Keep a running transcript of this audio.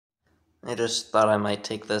I just thought I might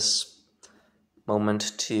take this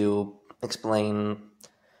moment to explain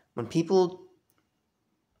when people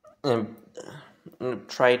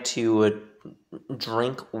try to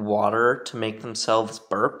drink water to make themselves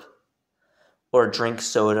burp, or drink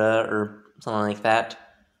soda or something like that,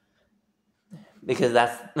 because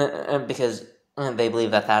they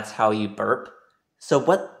believe that that's how you burp. So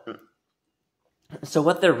what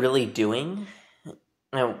they're really doing,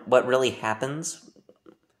 what really happens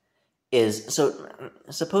is,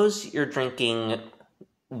 suppose you're drinking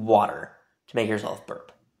water to make yourself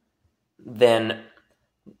burp. Then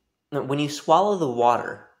when you swallow the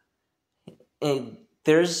water,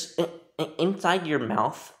 there's inside your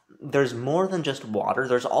mouth, there's more than just water.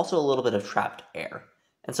 There's also a little bit of trapped air.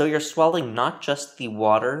 And so you're swallowing not just the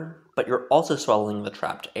water, but you're also swallowing the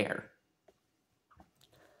trapped air.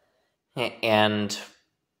 And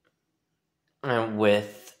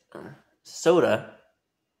with soda,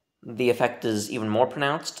 the effect is even more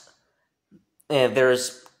pronounced.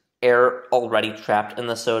 There's air already trapped in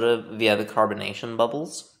the soda via the carbonation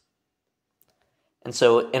bubbles. And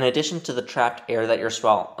so, in addition to the trapped air that you're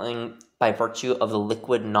swallowing by virtue of the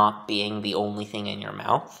liquid not being the only thing in your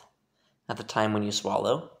mouth at the time when you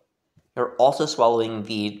swallow, you're also swallowing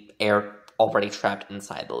the air already trapped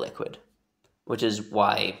inside the liquid, which is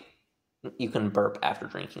why you can burp after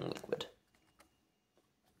drinking liquid.